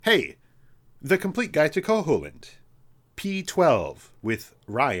Hey, The Complete Guide to Koholint. P12 with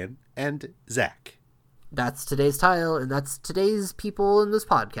Ryan and Zach. That's today's tile, and that's today's people in this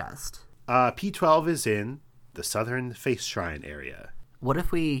podcast. P12 is in the Southern Face Shrine area. What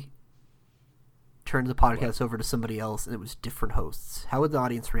if we turned the podcast over to somebody else and it was different hosts? How would the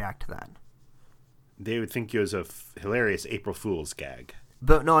audience react to that? They would think it was a hilarious April Fool's gag.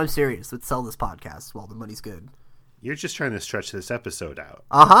 But no, I'm serious. Let's sell this podcast while the money's good. You're just trying to stretch this episode out.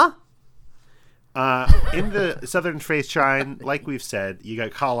 Uh-huh. In the Southern Face Shrine, like we've said, you got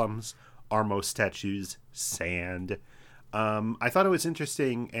columns, Armo statues, sand. I thought it was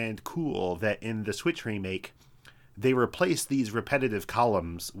interesting and cool that in the Switch remake, they replaced these repetitive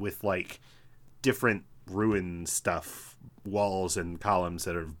columns with, like, different ruin stuff, walls and columns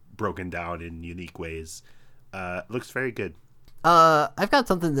that are broken down in unique ways. Looks very good. I've got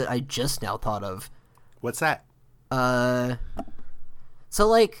something that I just now thought of. What's that? So,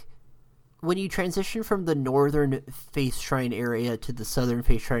 like, when you transition from the northern Face Shrine area to the southern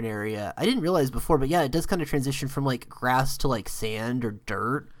Face Shrine area, I didn't realize before, but yeah, it does kind of transition from, like, grass to, like, sand or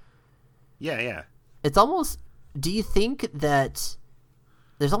dirt. Yeah. It's almost... Do you think that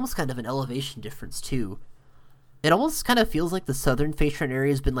there's almost kind of an elevation difference, too? It almost kind of feels like the southern Face Shrine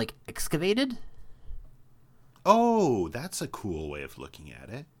area has been, like, excavated. Oh, that's a cool way of looking at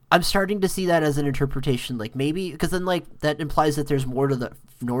it. I'm starting to see that as an interpretation, like, maybe... Because then, like, that implies that there's more to the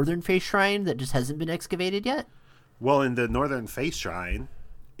northern Face Shrine that just hasn't been excavated yet. Well, in the northern Face Shrine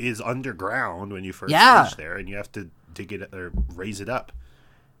is underground when you first reach there, and you have to dig it or raise it up.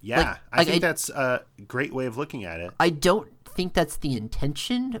 Yeah, I think that's a great way of looking at it. I don't think that's the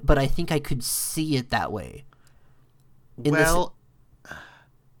intention, but I think I could see it that way.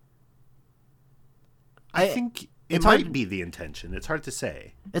 I think it might be the intention. It's hard to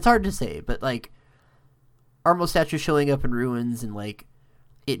say. It's hard to say, but, like, Armo statue showing up in ruins and, like,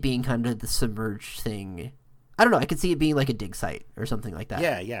 it being kind of the submerged thing. I don't know. I could see it being, like, a dig site or something like that.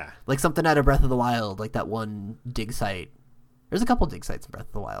 Yeah. Like something out of Breath of the Wild, like that one dig site. There's a couple dig sites in Breath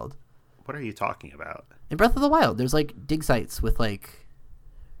of the Wild. What are you talking about? In Breath of the Wild, there's, like, dig sites with, like,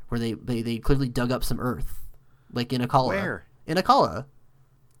 where they clearly dug up some earth. Like, in Akala. Where? In Akala.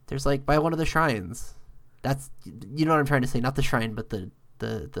 There's, like, by one of the shrines. That's, you know what I'm trying to say? Not the shrine, but the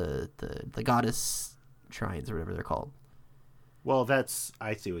goddess shrines or whatever they're called. Well,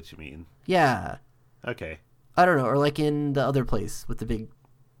 I see what you mean. Yeah. Okay. I don't know. Or like in the other place with the big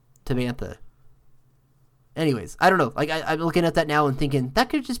Tabantha. Anyways, I don't know. Like, I'm looking at that now and thinking that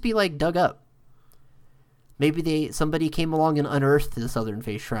could just be, like, dug up. Maybe somebody came along and unearthed the Southern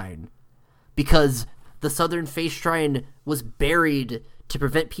Face Shrine because the Southern Face Shrine was buried to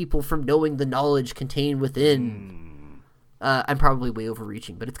prevent people from knowing the knowledge contained within. I'm probably way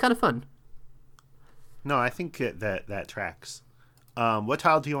overreaching, but it's kind of fun. No, I think that tracks. What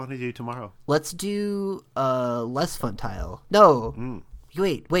tile do you want to do tomorrow? Let's do a less fun tile. No.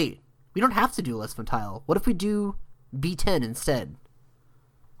 Wait. We don't have to do a less fun tile. What if we do B10 instead?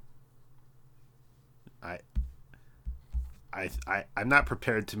 I'm not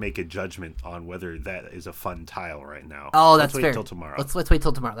prepared to make a judgment on whether that is a fun tile right now. Oh, that's fair. Let's wait till tomorrow. Let's wait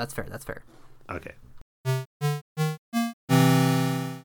till tomorrow. That's fair. Okay.